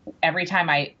start, every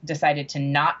time I decided to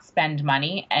not spend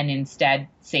money and instead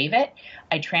save it,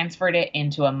 I transferred it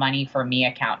into a money for me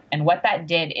account. And what that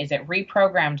did is it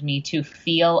reprogrammed me to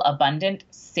feel abundant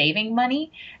saving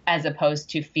money as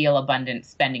opposed to feel abundant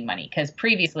spending money. Because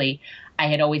previously I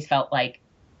had always felt like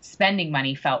spending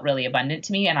money felt really abundant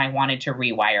to me, and I wanted to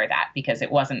rewire that because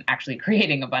it wasn't actually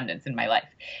creating abundance in my life.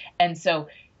 And so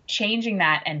changing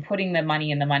that and putting the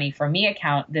money in the money for me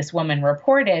account, this woman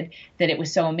reported that it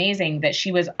was so amazing that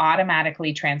she was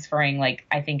automatically transferring, like,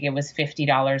 I think it was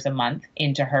 $50 a month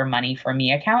into her money for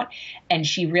me account. And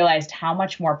she realized how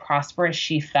much more prosperous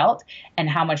she felt and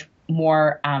how much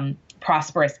more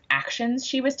prosperous actions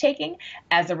she was taking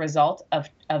as a result of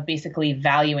basically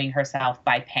valuing herself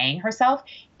by paying herself,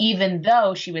 even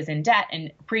though she was in debt.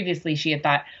 And previously she had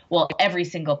thought, well, every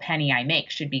single penny I make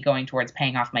should be going towards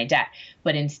paying off my debt.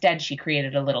 But instead she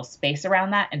created a little space around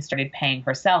that and started paying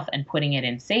herself and putting it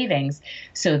in savings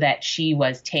so that she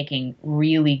was taking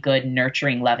really good,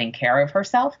 nurturing, loving care of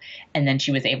herself. And then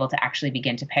she was able to actually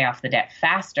begin to pay off the debt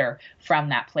faster from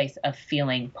that place of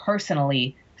feeling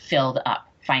personally filled up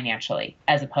financially,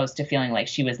 as opposed to feeling like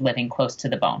she was living close to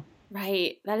the bone.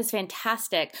 Right. That is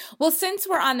fantastic. Well, since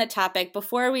we're on the topic,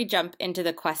 before we jump into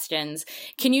the questions,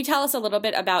 can you tell us a little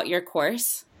bit about your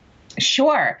course?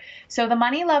 Sure. So the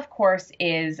Money Love course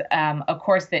is a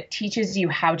course that teaches you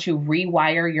how to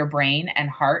rewire your brain and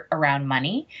heart around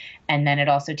money. And then it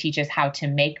also teaches how to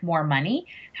make more money,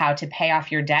 how to pay off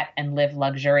your debt and live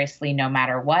luxuriously no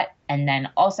matter what. And then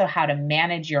also how to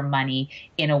manage your money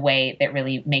in a way that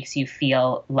really makes you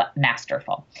feel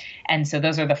masterful. And so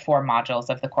those are the 4 modules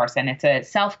of the course. And it's a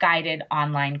self-guided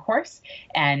online course.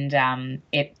 And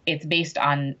it's based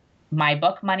on my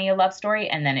book, Money, A Love Story,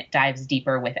 and then it dives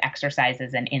deeper with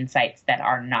exercises and insights that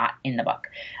are not in the book.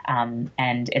 And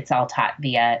it's all taught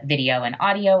via video and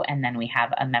audio, and then we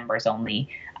have a members-only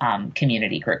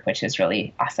community group, which is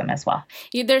really awesome as well.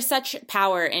 There's such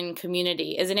power in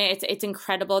community, isn't it? It's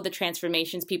incredible the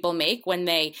transformations people make when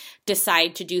they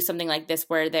decide to do something like this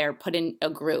where they're put in a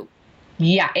group.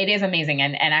 Yeah, it is amazing.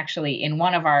 And actually in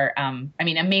one of our,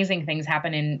 amazing things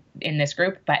happen in this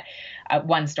group, but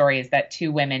one story is that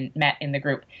two women met in the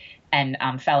group and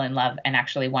fell in love, and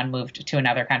actually one moved to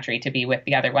another country to be with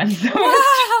the other one. So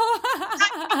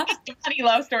Wow. it's a funny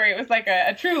love story. It was like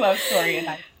a true love story,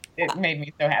 and it made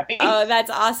me so happy. Oh,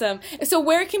 that's awesome. So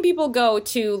where can people go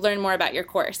to learn more about your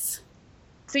course?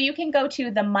 So you can go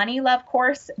to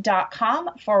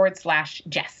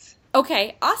themoneylovecourse.com/Jess.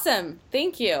 Okay, awesome.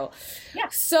 Thank you. Yeah.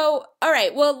 So, all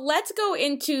right, well, let's go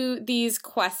into these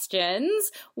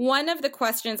questions. One of the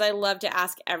questions I love to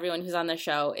ask everyone who's on the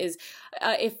show is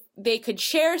if they could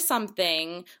share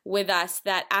something with us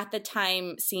that at the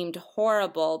time seemed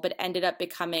horrible, but ended up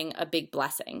becoming a big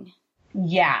blessing.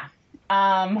 Yeah.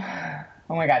 Oh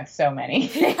my God, so many.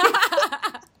 So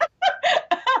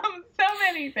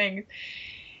many things.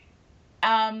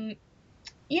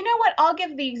 You know what? I'll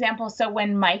give the example. So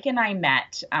when Mike and I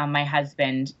met, my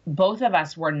husband, both of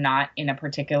us were not in a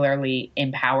particularly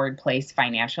empowered place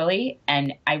financially.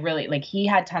 And I really, he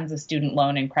had tons of student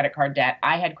loan and credit card debt.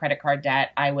 I had credit card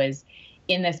debt. I was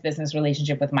in this business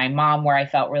relationship with my mom where I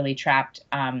felt really trapped.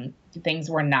 Things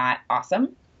were not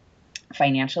awesome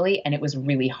financially, and it was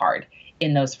really hard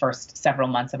in those first several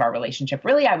months of our relationship.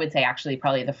 Really, I would say actually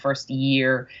probably the first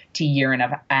year to year and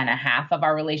a half of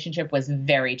our relationship was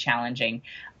very challenging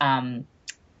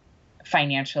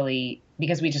financially,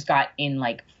 because we just got in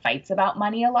fights about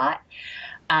money a lot.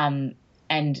 And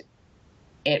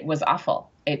it was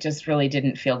awful. It just really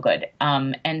didn't feel good.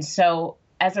 And so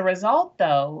as a result,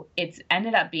 though, it's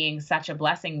ended up being such a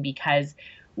blessing because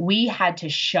we had to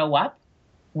show up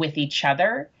with each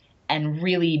other and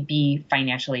really be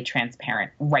financially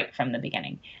transparent right from the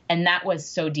beginning. And that was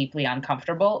so deeply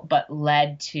uncomfortable, but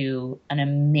led to an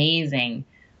amazing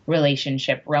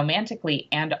relationship romantically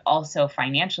and also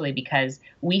financially, because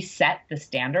we set the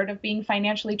standard of being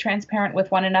financially transparent with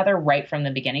one another right from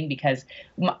the beginning. Because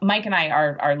Mike and I,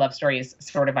 our love story is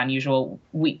sort of unusual.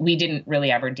 We didn't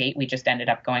really ever date. We just ended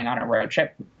up going on a road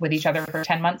trip with each other for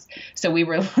 10 months. So we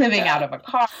were living out of a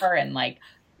car and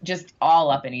just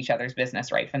all up in each other's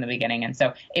business right from the beginning. And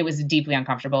so it was deeply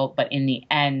uncomfortable. But in the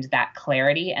end, that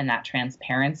clarity and that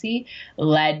transparency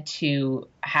led to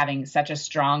having such a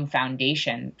strong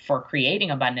foundation for creating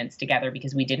abundance together,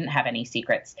 because we didn't have any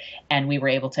secrets. And we were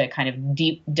able to kind of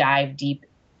dive deep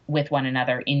with one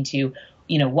another into,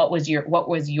 what was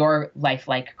your life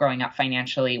like growing up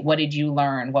financially? What did you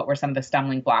learn? What were some of the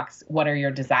stumbling blocks? What are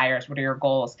your desires? What are your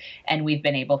goals? And we've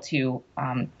been able to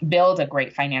build a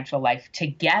great financial life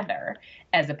together,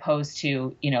 as opposed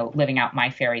to, living out my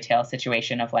fairy tale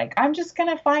situation of I'm just going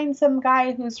to find some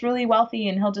guy who's really wealthy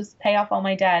and he'll just pay off all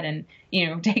my debt and,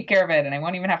 take care of it, and I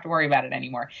won't even have to worry about it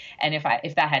anymore. And if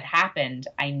that had happened,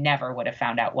 I never would have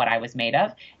found out what I was made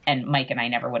of. And Mike and I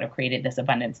never would have created this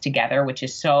abundance together, which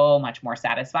is so much more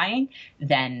satisfying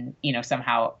than,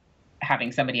 somehow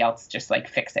having somebody else just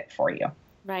fix it for you.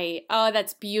 Right. Oh,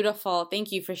 that's beautiful.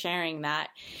 Thank you for sharing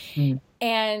that.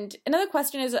 And another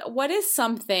question is, what is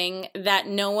something that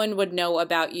no one would know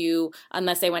about you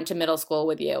unless they went to middle school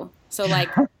with you? So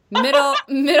middle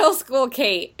school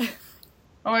Kate.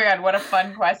 Oh my God, what a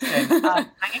fun question. I'm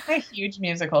a huge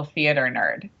musical theater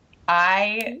nerd.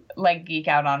 I geek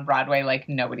out on Broadway like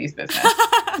nobody's business.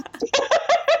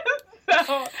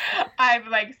 So I've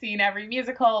seen every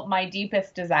musical. My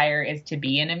deepest desire is to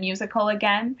be in a musical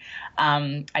again.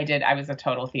 I was a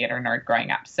total theater nerd growing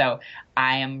up. So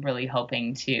I am really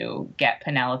hoping to get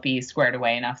Penelope squared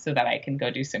away enough so that I can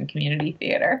go do some community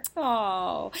theater.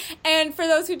 Oh, and for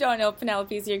those who don't know,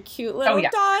 Penelope's your cute little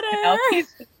daughter.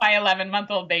 Penelope's my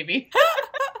 11-month-old baby.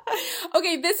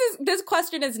 Okay, this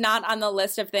question is not on the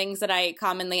list of things that I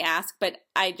commonly ask, but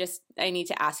I need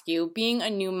to ask you, being a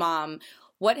new mom,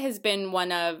 what has been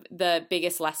one of the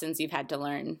biggest lessons you've had to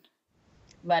learn?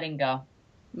 Letting go.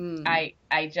 It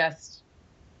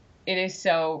is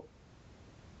so,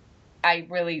 I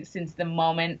really, since the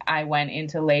moment I went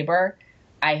into labor,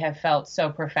 I have felt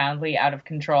so profoundly out of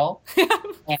control. And,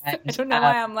 I don't know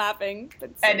why I'm laughing.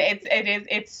 But and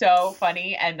it's so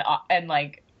funny and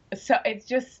so it's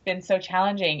just been so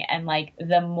challenging. And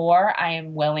the more I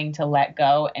am willing to let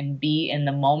go and be in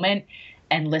the moment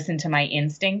and listen to my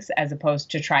instincts, as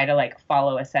opposed to try to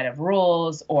follow a set of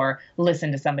rules or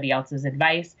listen to somebody else's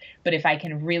advice. But if I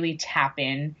can really tap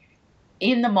in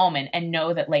the moment and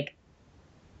know that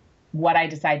what I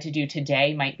decide to do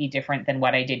today might be different than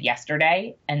what I did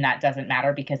yesterday, and that doesn't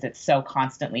matter because it's so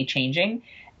constantly changing.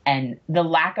 And the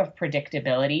lack of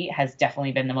predictability has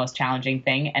definitely been the most challenging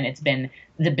thing. And it's been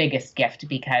the biggest gift,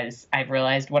 because I've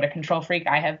realized what a control freak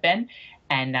I have been.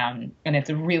 And it's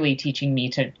really teaching me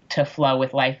to flow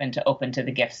with life and to open to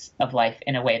the gifts of life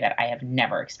in a way that I have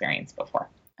never experienced before.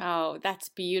 Oh, that's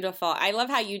beautiful. I love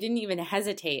how you didn't even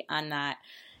hesitate on that.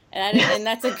 And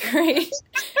that's a great...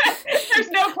 There's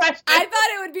no question. I thought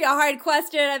it would be a hard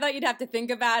question. I thought you'd have to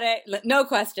think about it. No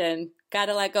question.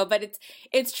 Gotta let go. But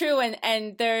it's true.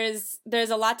 And there's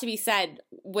a lot to be said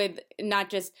with not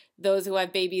just those who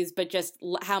have babies, but just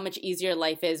how much easier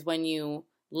life is when you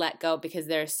let go, because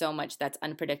there's so much that's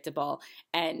unpredictable.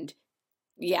 And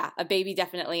yeah, a baby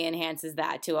definitely enhances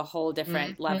that to a whole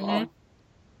different level.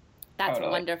 That's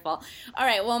totally wonderful. All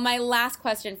right. Well, my last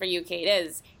question for you, Kate,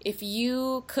 is if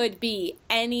you could be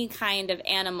any kind of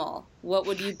animal, what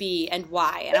would you be and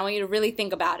why? And I want you to really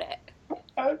think about it.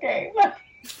 Okay.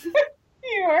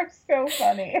 You are so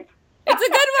funny. It's a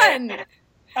good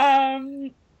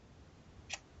one.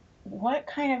 What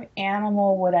kind of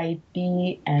animal would I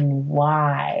be and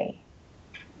why?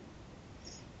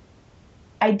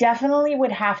 I definitely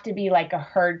would have to be like a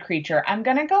herd creature. I'm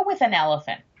going to go with an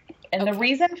elephant. And the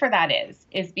reason for that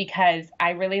is because I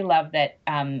really love that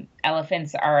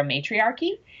elephants are a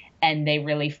matriarchy, and they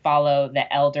really follow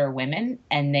the elder women,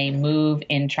 and they move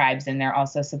in tribes, and they're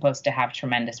also supposed to have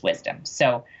tremendous wisdom.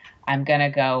 So I'm going to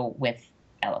go with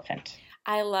elephant.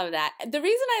 I love that. The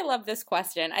reason I love this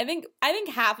question, I think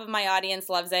half of my audience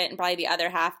loves it, and probably the other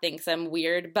half thinks I'm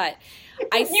weird, but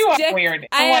you are weird.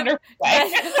 I wonder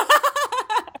why.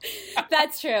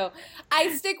 That's true.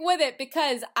 I stick with it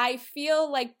because I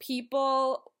feel like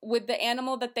people, with the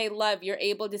animal that they love, you're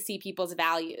able to see people's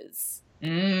values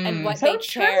and what they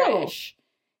cherish.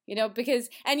 You know, because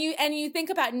and you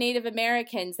think about Native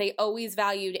Americans, they always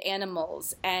valued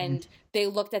animals, and they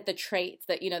looked at the traits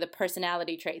that, the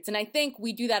personality traits. And I think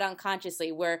we do that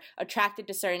unconsciously. We're attracted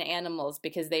to certain animals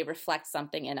because they reflect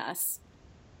something in us.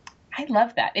 I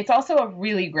love that. It's also a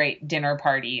really great dinner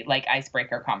party, like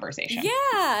icebreaker conversation.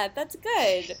 Yeah, that's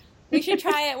good. We should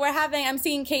try it. I'm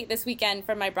seeing Kate this weekend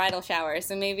for my bridal shower,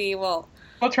 so maybe we'll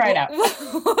try it out.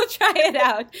 We'll try it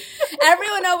out.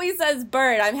 Everyone always says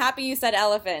bird. I'm happy you said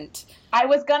elephant. I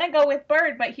was going to go with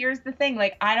bird, but here's the thing.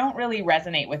 Like, I don't really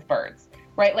resonate with birds,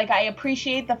 right? Like, I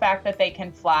appreciate the fact that they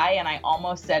can fly, and I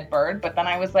almost said bird, but then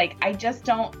I was like, I just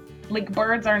don't, like,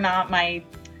 birds are not my,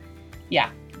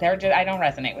 I don't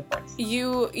resonate with birds.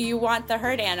 You want the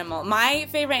herd animal. My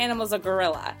favorite animal is a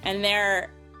gorilla, and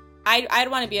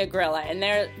I'd want to be a gorilla, and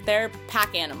they're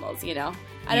pack animals,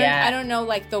 I don't know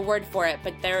like the word for it,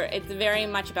 but it's very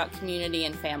much about community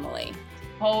and family.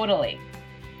 Totally.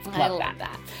 I love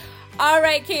that. All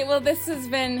right, Kate. Well, this has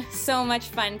been so much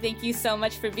fun. Thank you so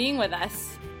much for being with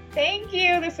us. Thank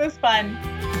you. This was fun.